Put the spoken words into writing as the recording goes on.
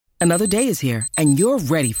Another day is here, and you're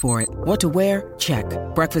ready for it. What to wear? Check.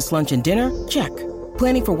 Breakfast, lunch, and dinner? Check.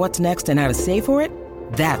 Planning for what's next and how to save for it?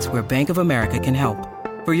 That's where Bank of America can help.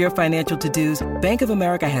 For your financial to-dos, Bank of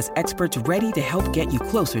America has experts ready to help get you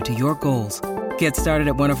closer to your goals. Get started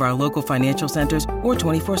at one of our local financial centers or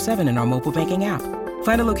 24/7 in our mobile banking app.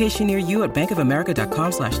 Find a location near you at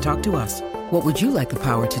bankofamerica.com/talktous. What would you like the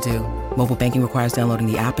power to do? Mobile banking requires downloading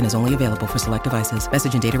the app and is only available for select devices.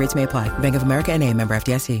 Message and data rates may apply. Bank of America N.A., member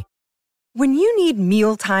FDIC. When you need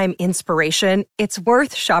mealtime inspiration, it's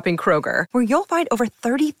worth shopping Kroger, where you'll find over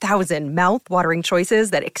 30,000 mouth-watering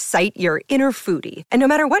choices that excite your inner foodie. And no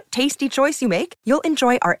matter what tasty choice you make, you'll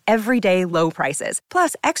enjoy our everyday low prices,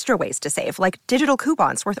 plus extra ways to save, like digital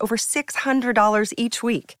coupons worth over $600 each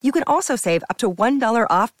week. You can also save up to $1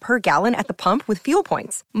 off per gallon at the pump with fuel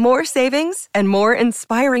points. More savings and more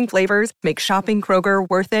inspiring flavors make shopping Kroger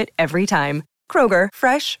worth it every time. Kroger,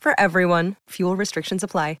 fresh for everyone. Fuel restrictions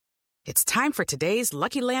apply. It's time for today's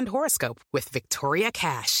Lucky Land horoscope with Victoria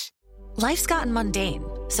Cash. Life's gotten mundane,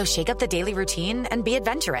 so shake up the daily routine and be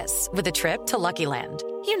adventurous with a trip to Lucky Land.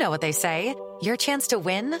 You know what they say, your chance to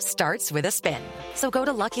win starts with a spin. So go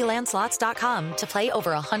to LuckyLandSlots.com to play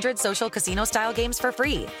over 100 social casino-style games for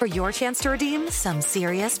free for your chance to redeem some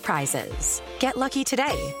serious prizes. Get lucky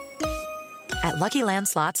today at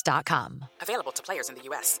LuckyLandSlots.com. Available to players in the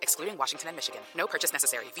U.S., excluding Washington and Michigan. No purchase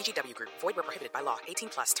necessary. VGW Group. Void where prohibited by law.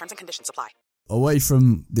 18+. Terms and conditions apply. Away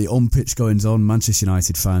from the on-pitch goings-on, Manchester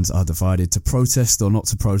United fans are divided to protest or not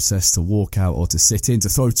to protest, to walk out or to sit in, to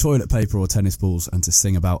throw toilet paper or tennis balls, and to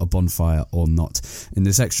sing about a bonfire or not. In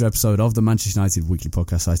this extra episode of the Manchester United Weekly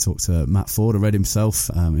Podcast, I talked to Matt Ford, a Red himself,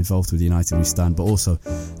 involved with United We Stand, but also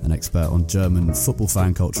an expert on German football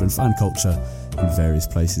fan culture and fan culture in various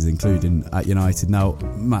places, including at United. Now,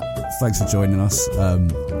 Matt, thanks for joining us.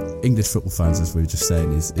 English football fans, as we were just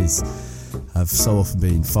saying, have so often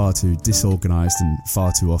been far too disorganised and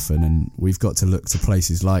far too often, and we've got to look to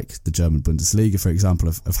places like the German Bundesliga, for example,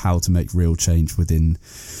 of how to make real change within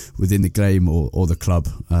the game or the club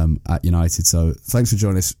at United. So thanks for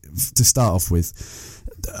joining us. To start off with,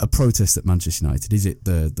 a protest at Manchester United, is it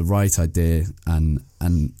the right idea, and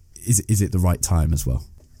is it the right time as well?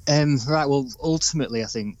 Right, well, ultimately I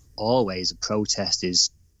think always protests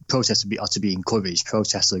are to be encouraged.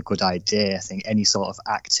 Protests are a good idea. I think any sort of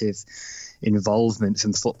active involvement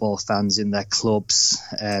from football fans in their clubs,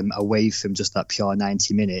 away from just that pure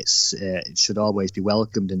 90 minutes, it should always be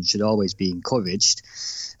welcomed and should always be encouraged.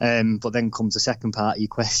 But then comes the second part of your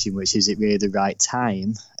question, which is it really the right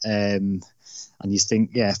time? And you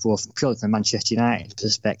think, purely from a Manchester United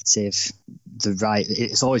perspective,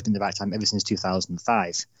 it's always been the right time ever since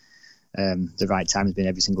 2005. The right time has been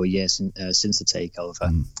every single year since the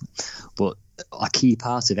takeover. But a key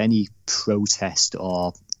part of any protest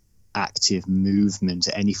or active movement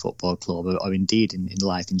at any football club, or indeed in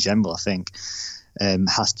life in general, I think,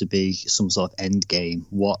 has to be some sort of end game.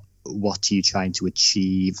 What are you trying to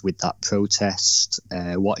achieve with that protest?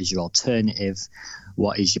 What is your alternative?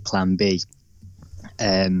 What is your plan B?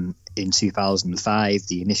 In 2005,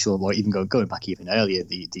 the initial, or even going back even earlier,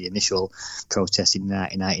 the initial protest in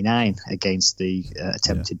 1999 against the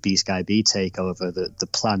attempted B Sky B takeover, the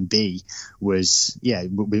plan B was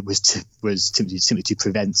simply to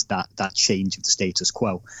prevent that change of the status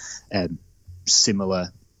quo.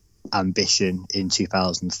 Similar ambition in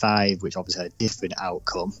 2005, which obviously had a different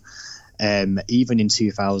outcome. Even in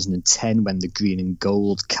 2010, when the Green and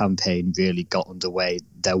Gold campaign really got underway,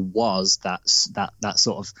 there was that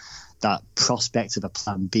sort of that prospect of a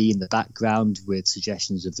plan B in the background, with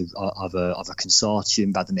suggestions of a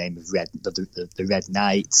consortium by the name of the Red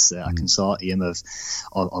Knights, a consortium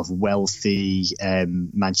of wealthy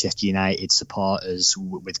Manchester United supporters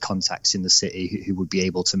with contacts in the city who would be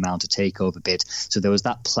able to mount a takeover bid. So there was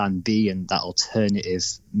that plan B and that alternative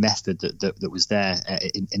method that was there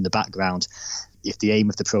in the background. If the aim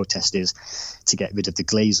of the protest is to get rid of the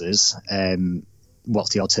Glazers,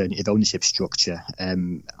 what's the alternative ownership structure?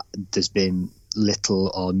 There's been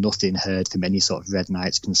little or nothing heard from any sort of Red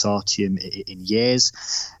Knights consortium in years.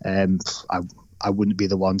 I wouldn't be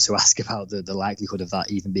the one to ask about the likelihood of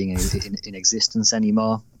that even being in existence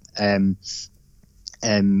anymore. Would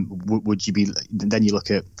you be? Then you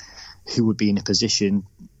look at who would be in a position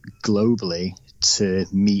globally to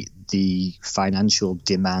meet the financial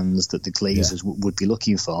demands that the Glazers would be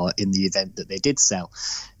looking for in the event that they did sell.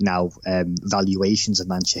 Now, valuations of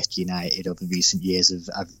Manchester United over recent years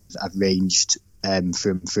have ranged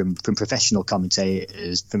from professional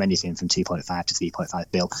commentators, from anything from 2.5 to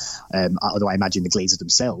 3.5 bill. Although I imagine the Glazers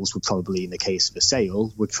themselves would probably, in the case of a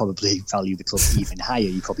sale, would probably value the club even higher.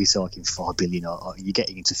 You're probably talking 4 billion, or you're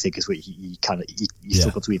getting into figures which you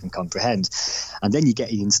struggle to even comprehend. And then you're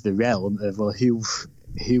getting into the realm of, well, who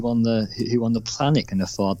on the planet can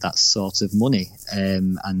afford that sort of money?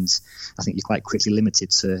 And I think you're quite quickly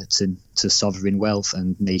limited to sovereign wealth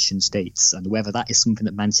and nation states, and whether that is something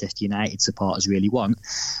that Manchester United supporters really want,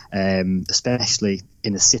 especially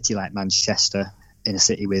in a city like Manchester, in a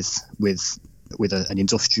city with an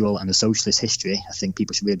industrial and a socialist history. I think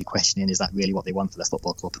people should really be questioning, is that really what they want for their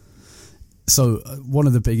football club? So one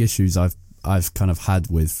of the big issues I've kind of had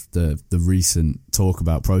with the recent talk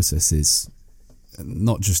about process is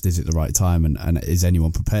not just, is it the right time and is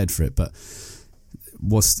anyone prepared for it, but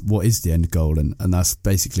what is the end goal? And that's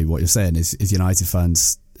basically what you're saying is United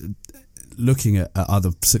fans looking at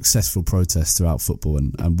other successful protests throughout football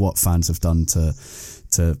and what fans have done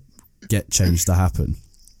to get change to happen.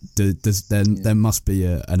 There must be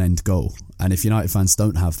an end goal. And if United fans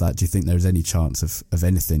don't have that, do you think there's any chance of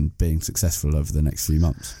anything being successful over the next few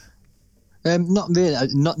months? Not really.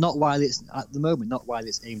 Not while it's at the moment. Not while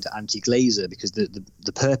it's aimed at Anti-Glazer, because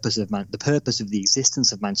the purpose of the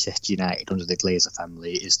existence of Manchester United under the Glazer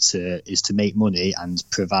family is to make money and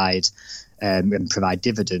provide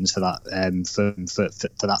dividends for that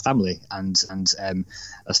for that family. And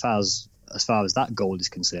as far as that goal is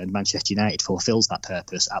concerned, Manchester United fulfills that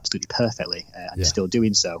purpose absolutely perfectly, and is still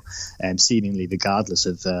doing so, seemingly regardless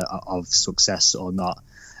of success or not.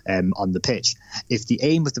 On the pitch. If the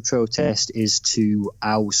aim of the protest is to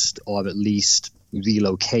oust or at least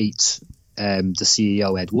relocate the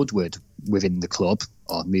CEO Ed Woodward within the club,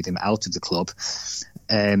 or move him out of the club,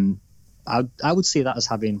 I would see that as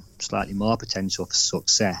having slightly more potential for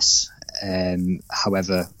success.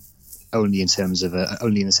 However, only in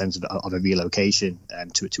the sense of a relocation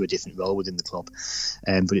to a different role within the club.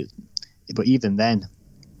 But even then,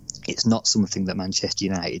 it's not something that Manchester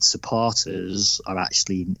United supporters are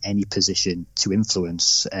actually in any position to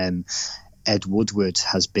influence. Ed Woodward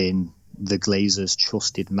has been the Glazers'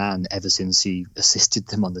 trusted man ever since he assisted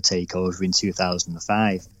them on the takeover in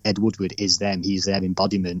 2005. Ed Woodward is them. He's their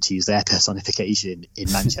embodiment. He's their personification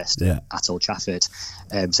in Manchester at Old Trafford.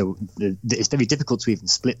 So it's very difficult to even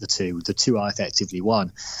split the two. The two are effectively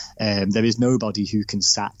one. There is nobody who can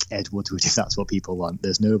sack Ed Woodward if that's what people want.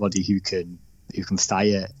 There's nobody who can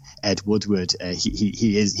fire Ed Woodward.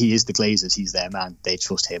 He is the Glazers. He's their man. They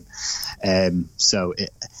trust him.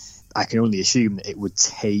 I can only assume that it would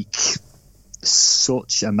take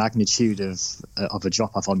such a magnitude of a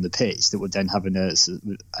drop off on the pitch that would then have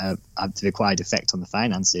the required effect on the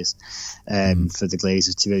finances for the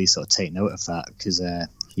Glazers to really sort of take note of that, because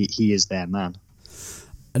he is their man.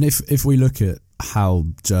 And if we look at how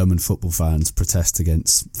German football fans protest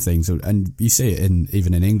against things, and you see it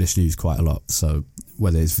even in English news quite a lot, so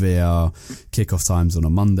whether it's VAR, kickoff times on a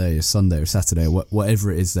Monday, a Sunday or Saturday,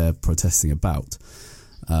 whatever it is they're protesting about.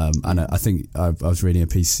 And I think I was reading a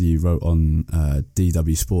piece you wrote on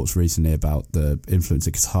DW Sports recently about the influence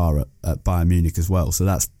of Qatar at Bayern Munich as well. So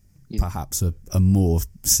that's perhaps a more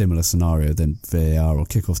similar scenario than VAR or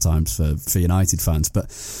kickoff times for United fans. But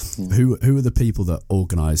who are the people that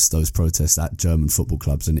organise those protests at German football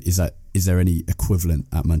clubs, and is there any equivalent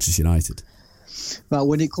at Manchester United? Well,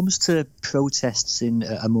 when it comes to protests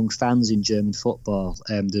among fans in German football,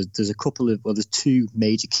 there's two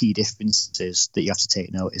major key differences that you have to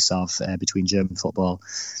take notice of between German football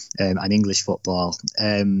and English football.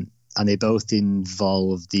 And they both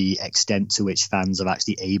involve the extent to which fans are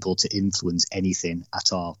actually able to influence anything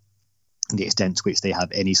at all, and the extent to which they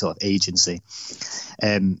have any sort of agency.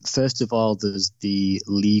 First of all, there's the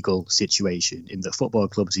legal situation in that football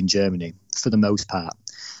clubs in Germany, for the most part,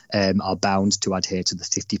 are bound to adhere to the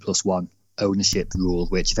 50+1 ownership rule,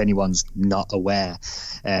 which, if anyone's not aware,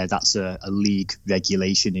 that's a league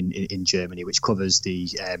regulation in Germany which covers the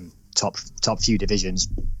top few divisions,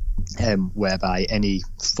 whereby any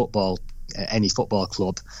football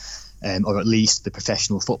club, or at least the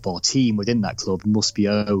professional football team within that club, must be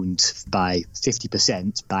owned by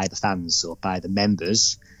 50% by the fans, or by the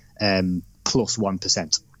members, plus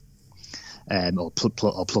 1%. Or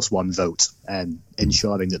plus one vote,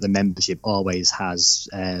 ensuring that the membership always has,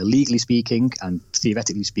 legally speaking and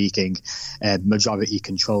theoretically speaking, majority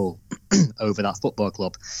control over that football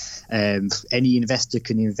club. Any investor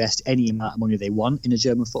can invest any amount of money they want in a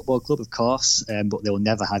German football club, of course, but they will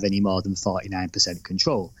never have any more than 49%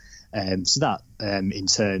 control. So that in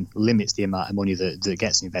turn limits the amount of money that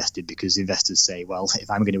gets invested, because investors say, well, if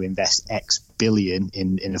I'm going to invest X billion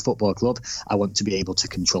in a football club, I want to be able to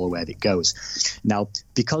control where it goes. Now,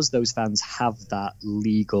 because those fans have that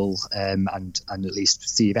legal and at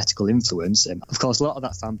least theoretical influence, of course, a lot of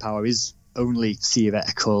that fan power is only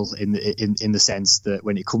theoretical in the sense that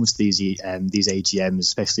when it comes to these AGMs,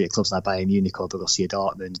 especially at clubs like Bayern Munich or Borussia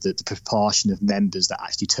Dortmund, that the proportion of members that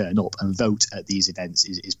actually turn up and vote at these events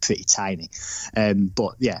is pretty tiny.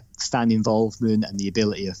 But yeah, fan involvement and the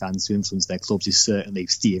ability of fans to influence their clubs is certainly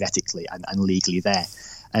theoretically and legally there.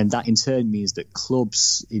 And that in turn means that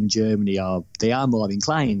clubs in Germany are more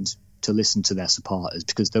inclined to listen to their supporters,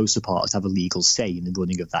 because those supporters have a legal say in the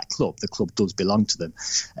running of that club. The club does belong to them.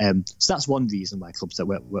 So that's one reason why clubs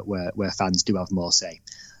where fans do have more say.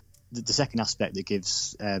 The second aspect that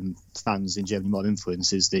gives fans in Germany more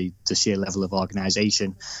influence is the sheer level of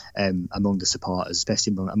organisation among the supporters,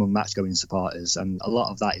 especially among match-going supporters. And a lot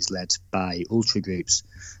of that is led by ultra groups,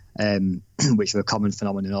 which are a common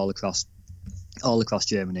phenomenon all across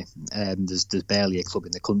Germany. There's barely a club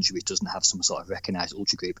in the country which doesn't have some sort of recognised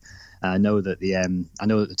ultra group. I know that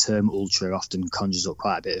the term ultra often conjures up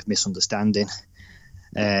quite a bit of misunderstanding,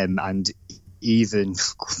 and even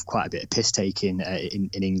quite a bit of piss taking in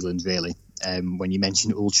England, really. When you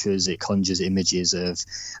mention ultras, it conjures images of,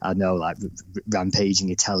 I know, like rampaging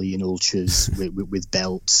Italian ultras with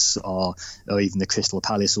belts, or even the Crystal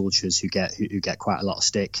Palace ultras who get quite a lot of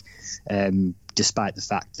stick, despite the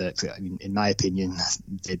fact that, I mean, in my opinion,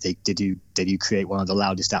 they do create one of the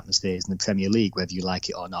loudest atmospheres in the Premier League, whether you like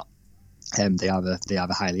it or not. They have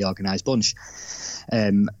a highly organised bunch,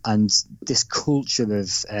 and this culture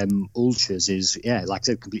of ultras is, like I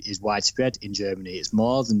said, is widespread in Germany. It's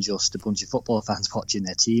more than just a bunch of football fans watching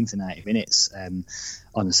their team for 90 minutes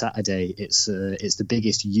on a Saturday. It's the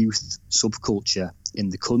biggest youth subculture in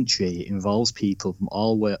the country. It involves people from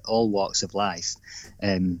all walks of life,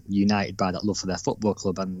 united by that love for their football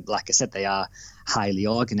club. And like I said, they are highly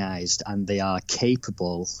organised and they are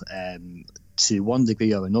capable, to one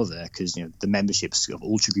degree or another, because the memberships of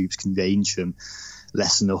ultra groups can range from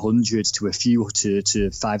less than 100 to a few to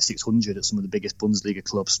 500-600 at some of the biggest Bundesliga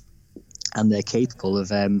clubs, and they're capable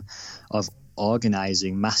of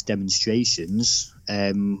organising mass demonstrations,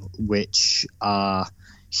 which are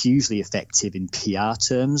hugely effective in PR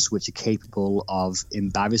terms, which are capable of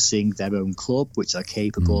embarrassing their own club, which are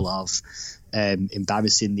capable of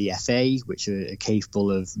embarrassing the FA, which are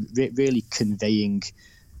capable of really conveying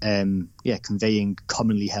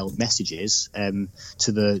commonly held messages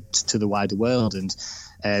to the wider world. And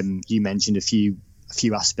you mentioned a few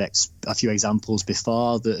examples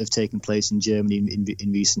before that have taken place in Germany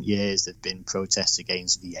in recent years. There have been protests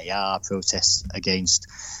against VAR, protests against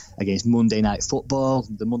Monday Night Football.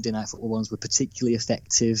 The Monday Night Football ones were particularly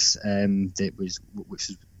effective, which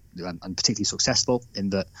was and particularly successful in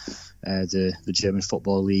that the German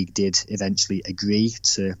Football League did eventually agree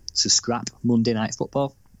to scrap Monday Night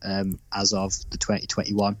Football as of the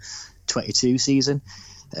 2021-22 season,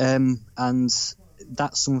 and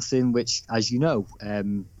that's something which, as you know,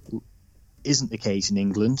 isn't the case in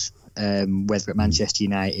England, whether at Manchester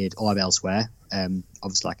United or elsewhere.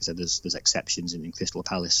 Obviously, like I said, there's exceptions in Crystal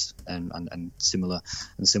Palace and similar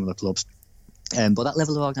clubs, but that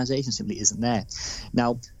level of organisation simply isn't there.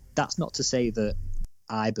 Now, that's not to say that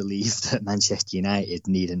I believe that Manchester United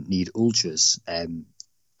need ultras.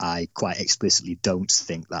 I quite explicitly don't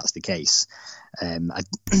think that's the case. I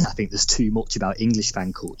think there's too much about English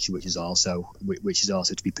fan culture, which is also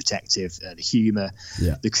to be protective. The humour,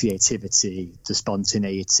 the creativity, the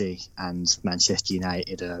spontaneity, and Manchester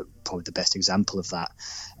United are probably the best example of that.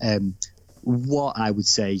 What I would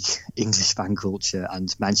say English fan culture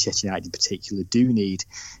and Manchester United in particular do need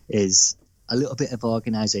is a little bit of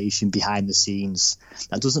organisation behind the scenes.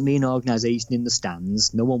 That doesn't mean organisation in the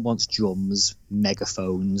stands. No one wants drums,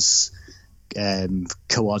 megaphones,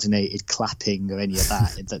 coordinated clapping or any of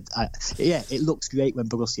that. It looks great when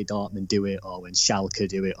Borussia Dortmund do it, or when Schalke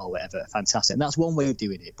do it, or whatever. Fantastic, and that's one way of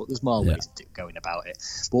doing it. But there's more ways of going about it.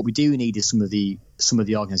 But what we do need is some of the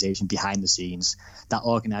organisation behind the scenes. That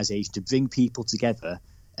organisation to bring people together,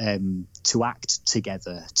 to act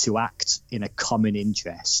together, to act in a common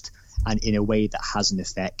interest, and in a way that has an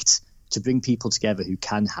effect, to bring people together who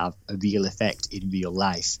can have a real effect in real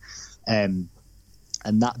life. And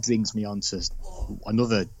that brings me on to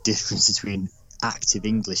another difference between active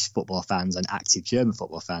English football fans and active German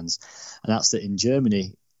football fans. And that's that in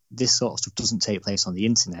Germany, this sort of stuff doesn't take place on the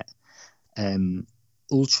internet.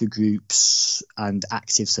 Ultra groups and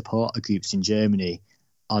active supporter groups in Germany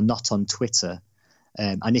are not on Twitter.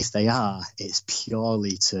 And if they are, it's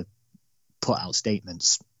purely to put out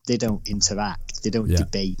statements. interact. They don't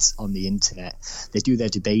debate on the internet. They do their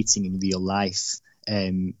debating in real life,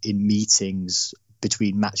 in meetings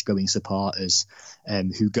between match-going supporters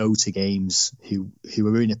who go to games, who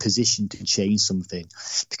are in a position to change something.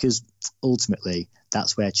 Because ultimately,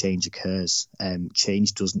 that's where change occurs.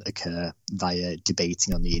 Change doesn't occur via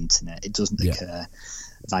debating on the internet. It doesn't occur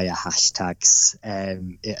via hashtags.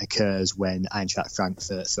 It occurs when Eintracht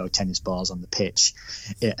Frankfurt throw tennis balls on the pitch.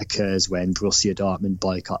 It occurs when Borussia Dortmund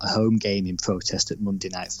boycott a home game in protest at Monday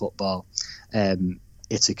Night Football.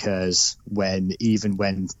 It occurs when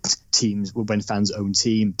fans' own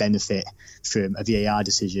team benefit from a VAR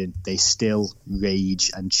decision, they still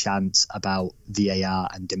rage and chant about VAR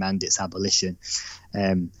and demand its abolition.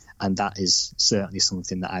 And that is certainly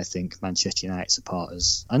something that I think Manchester United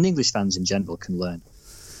supporters and English fans in general can learn.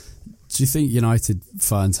 Do you think United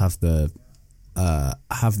fans have the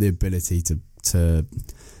ability to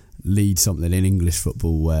lead something in English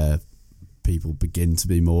football where people begin to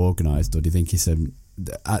be more organised, or do you think it's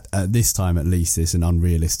at this time at least it's an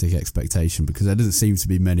unrealistic expectation, because there doesn't seem to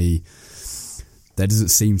be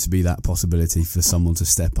that possibility for someone to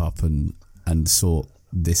step up and sort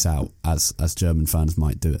this out as German fans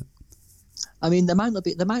might do it? I mean, there might not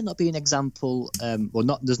be an example.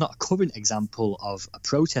 There's not a current example of a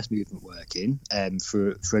protest movement working.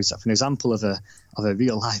 For an example of a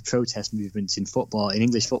real life protest movement in football, in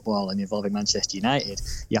English football, and involving Manchester United,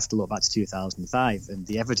 you have to look back to 2005, and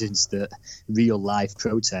the evidence that real life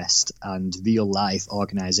protest and real life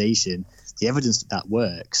organisation, the evidence that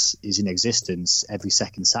works is in existence every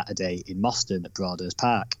second Saturday in Moston at Broadhurst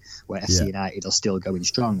Park, where FC United are still going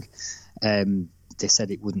strong. They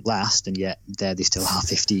said it wouldn't last, and yet there they still are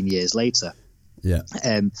 15 years later. Yeah,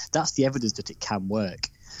 that's the evidence that it can work.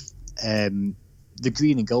 The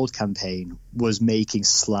Green and Gold campaign was making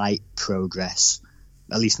slight progress,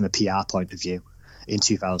 at least from a PR point of view, in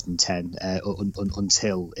 2010,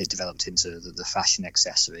 until it developed into the fashion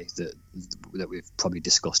accessory that we've probably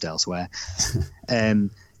discussed elsewhere.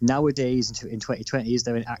 Nowadays, in 2020, is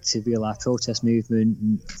there an active real-life protest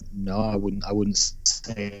movement? No, I wouldn't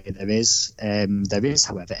say there is. There is,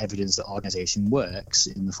 however, evidence that organisation works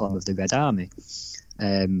in the form of the Red Army.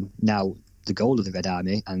 Now, the goal of the Red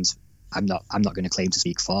Army, and I'm not going to claim to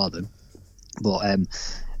speak for them, but I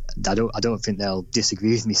don't think they'll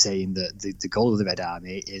disagree with me saying that the goal of the Red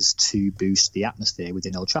Army is to boost the atmosphere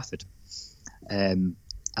within Old Trafford.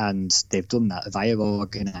 And they've done that via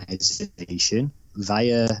organisation,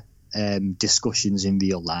 via discussions in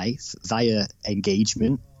real life, via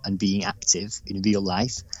engagement and being active in real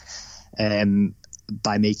life,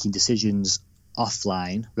 by making decisions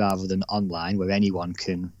offline rather than online, where anyone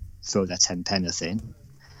can throw their 10 penneth in.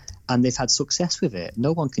 And they've had success with it.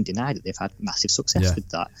 No one can deny that they've had massive success with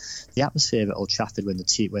that. The atmosphere at Old Trafford when the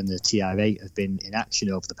TRA have been in action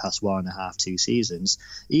over the past 1.5-2 seasons,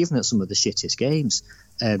 even at some of the shittest games,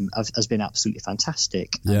 has been absolutely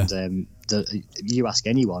fantastic. Yeah. And you ask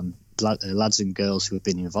anyone, lads and girls who have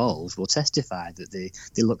been involved will testify that they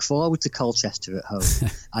look forward to Colchester at home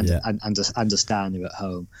and Astana at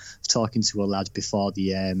home. Talking to a lad before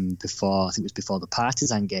the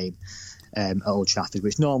Partizan game at Old Trafford,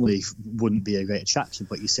 which normally wouldn't be a great attraction,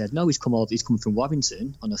 but he said no, he's come from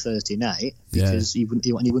Warrington on a Thursday night because he wouldn't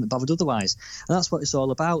have bothered otherwise, and that's what it's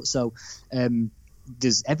all about. So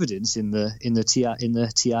there's evidence in the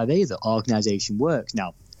TRA that organisation works.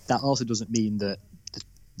 Now that also doesn't mean that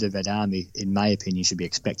the Red Army, in my opinion, should be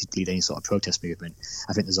expected to lead any sort of protest movement.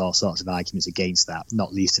 I think there's all sorts of arguments against that,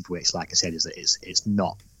 not least of which, like I said, is that it's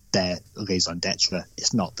not their raison d'etre.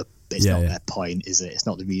 It's not their point, is it? It's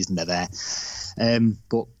not the reason they're there.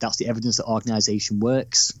 But that's the evidence that organisation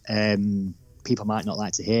works. People might not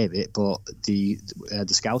like to hear it, but the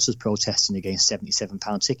Scousers protesting against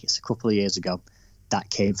 £77 tickets a couple of years ago, that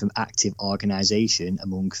came from active organisation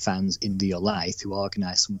among fans in real life who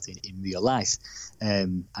organised something in real life,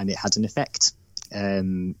 and it had an effect.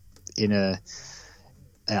 In a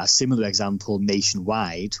similar example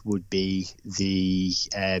nationwide would be the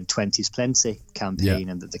 20s Plenty campaign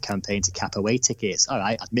and the campaign to cap away tickets. All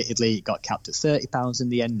right, admittedly, it got capped at £30 in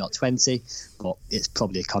the end, not 20, but it's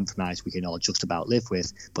probably a compromise we can all just about live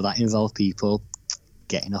with. But that involved people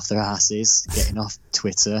getting off their asses, getting off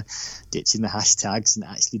Twitter, ditching the hashtags, and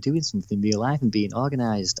actually doing something in real life and being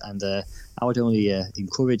organised. And I would only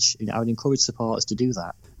encourage supporters to do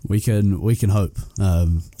that. We can hope.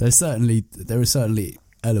 There are certainly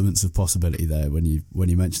elements of possibility there when you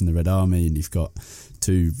mention the Red Army, and you've got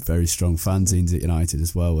two very strong fanzines at United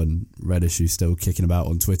as well, and Reddish who's still kicking about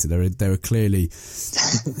on Twitter. There are clearly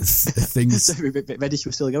things. So Reddish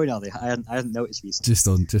was still going, are they? I hadn't noticed recently.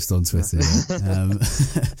 Just on Twitter.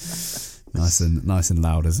 Yeah. Nice and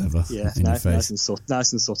loud as ever. Yeah, in your face.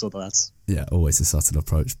 Nice and subtle, lads. Yeah, always a subtle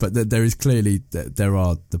approach. But there is clearly there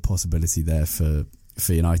are the possibility there for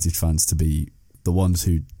United fans to be the ones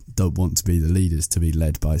who don't want to be the leaders, to be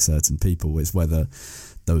led by certain people. It's whether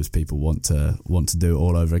those people want to do it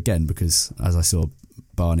all over again, because as I saw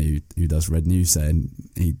Barney, who does Red News, saying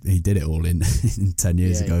he did it all in 10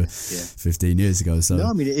 years ago, 15 years ago. So no,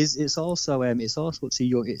 I mean it's also up to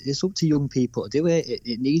young people to do it.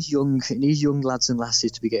 It needs young lads and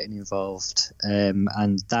lasses to be getting involved,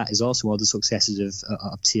 and that is also one of the successes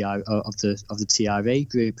of the TRA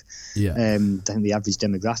group. Yeah, I think the average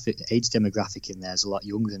age demographic in there is a lot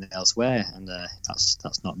younger than elsewhere, and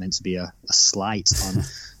that's not meant to be a slight on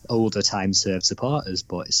older time served supporters,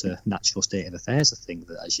 but it's a natural state of affairs. I think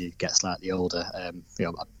that as you get slightly older,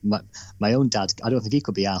 my own dad, I don't think he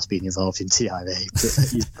could be asked being involved in TRA,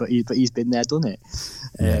 but he's been there, done it,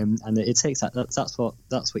 and it takes that. That's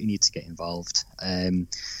what you need to get involved.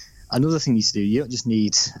 Another thing you need to do, you don't just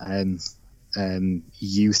need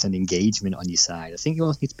youth and engagement on your side. I think you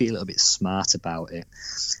also need to be a little bit smart about it.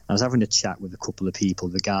 I was having a chat with a couple of people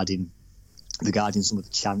regarding some of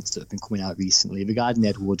the chants that have been coming out recently, regarding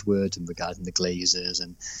Ed Woodward and regarding the Glazers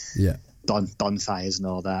and bonfires and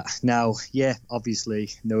all that. Now,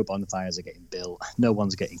 obviously, no bonfires are getting built. No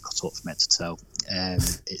one's getting cut up from head to toe.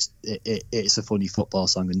 It's a funny football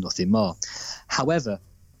song and nothing more. However,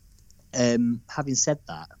 having said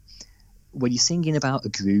that, when you're singing about a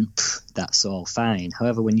group, that's all fine.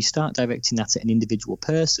 However, when you start directing that at an individual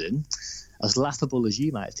person, as laughable as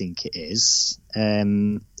you might think it is,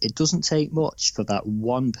 it doesn't take much for that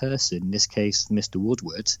one person, in this case Mr.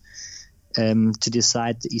 Woodward, to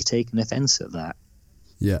decide that he's taken offence at that.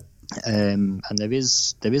 Yeah. And there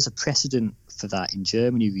is a precedent for that in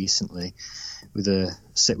Germany recently, with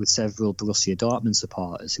several Borussia Dortmund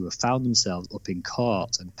supporters who have found themselves up in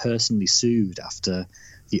court and personally sued after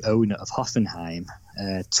the owner of Hoffenheim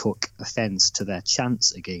took offence to their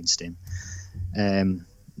chants against him.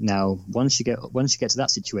 Now, once you get to that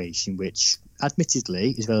situation, which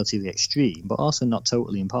admittedly is relatively extreme, but also not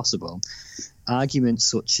totally impossible, arguments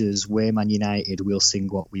such as "We're Man United, we'll sing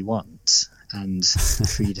what we want," and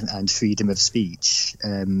freedom of speech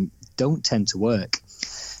don't tend to work.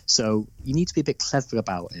 So you need to be a bit clever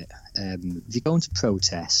about it. If you're going to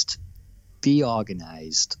protest, be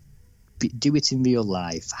organised, do it in real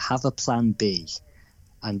life, have a plan B,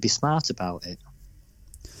 and be smart about it.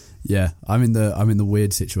 Yeah, I'm in the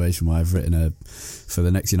weird situation where I've written for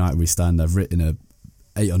the next United We Stand, I've written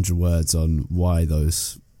 800 words on why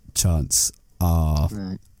those chants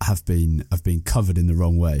have been covered in the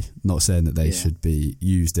wrong way. Not saying that they should be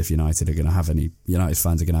used if United fans are going to have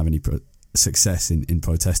any success in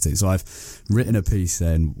protesting. So I've written a piece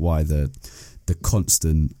saying why the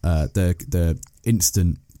constant the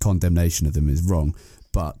instant condemnation of them is wrong,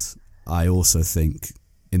 but I also think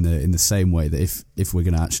in the same way that if we're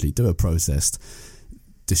going to actually do a protest,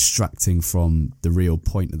 distracting from the real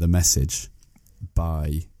point of the message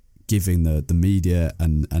by giving the media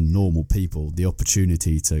and normal people the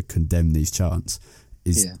opportunity to condemn these chants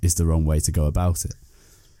is the wrong way to go about it.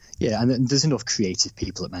 Yeah, and there's enough creative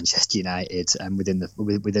people at Manchester United, and within the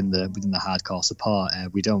hardcore support,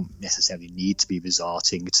 we don't necessarily need to be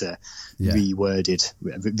resorting to reworded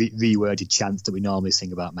chants that we normally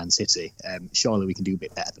sing about Man City. Surely we can do a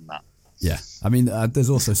bit better than that. Yeah, I mean,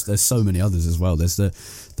 there's so many others as well. There's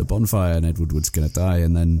the bonfire and Ed Woodward's going to die,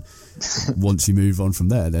 and then once you move on from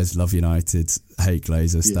there, there's Love United, Hate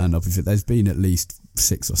Glazer, Stand Up. There's been at least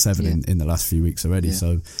 6 or 7 in the last few weeks already,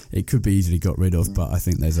 so it could be easily got rid of. But I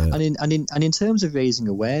think there's in terms of raising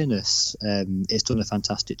awareness, it's done a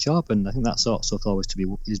fantastic job, and I think that sort of stuff always to be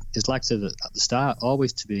is like to at the start,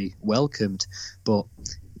 always to be welcomed, but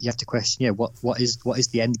you have to question, what is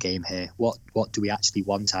the end game here? What do we actually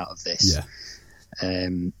want out of this?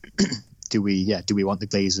 Do we want the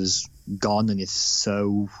Glazers gone? And if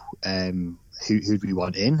so, who do we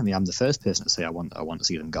want in? I mean, I'm the first person to say I want to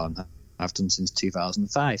see them gone. I've done since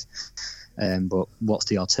 2005. But what's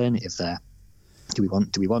the alternative there? Do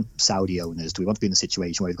we want Saudi owners? Do we want to be in a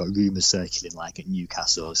situation where we've got rumours circulating like at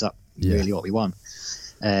Newcastle? Is that really what we want?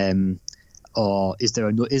 Or is there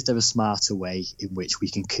a smarter way in which we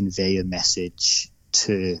can convey a message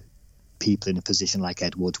to people in a position like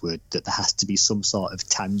Ed Woodward that there has to be some sort of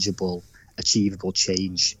tangible, achievable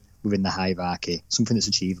change within the hierarchy, something that's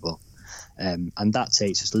achievable, and that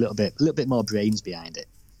takes just a little bit more brains behind it.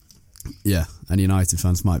 Yeah, and United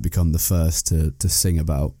fans might become the first to sing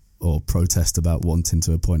about or protest about wanting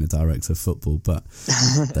to appoint a director of football, but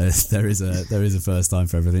there is a first time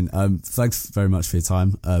for everything. Thanks very much for your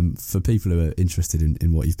time. For people who are interested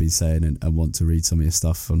in what you've been saying and want to read some of your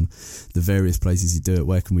stuff on the various places you do it,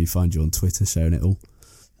 where can we find you on Twitter, sharing it all?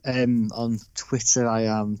 On Twitter, I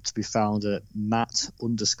am to be found at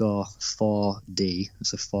Matt_4D.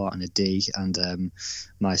 It's a 4 and a D, and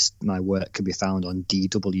my work can be found on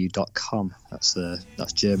dw.com.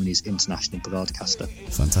 That's Germany's international broadcaster.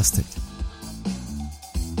 Fantastic.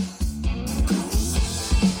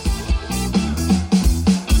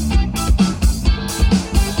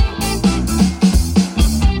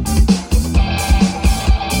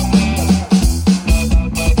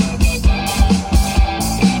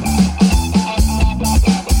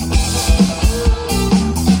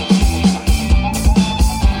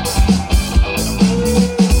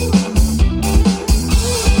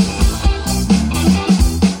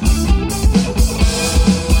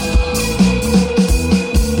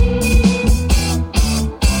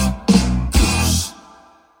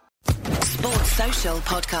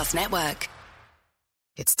 Podcast Network.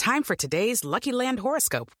 It's time for today's Lucky Land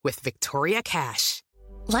horoscope with Victoria Cash.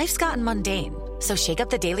 Life's gotten mundane, so shake up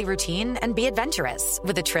the daily routine and be adventurous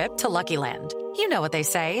with a trip to Lucky Land. You know what they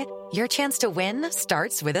say, your chance to win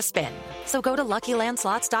starts with a spin. So go to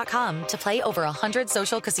LuckyLandSlots.com to play over 100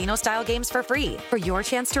 social casino-style games for free for your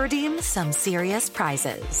chance to redeem some serious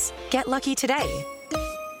prizes. Get lucky today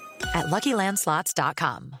at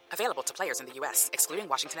LuckyLandSlots.com. Available to players in the U.S., excluding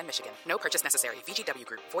Washington and Michigan. No purchase necessary. VGW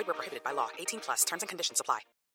Group. Void where prohibited by law. 18+. Terms and conditions apply.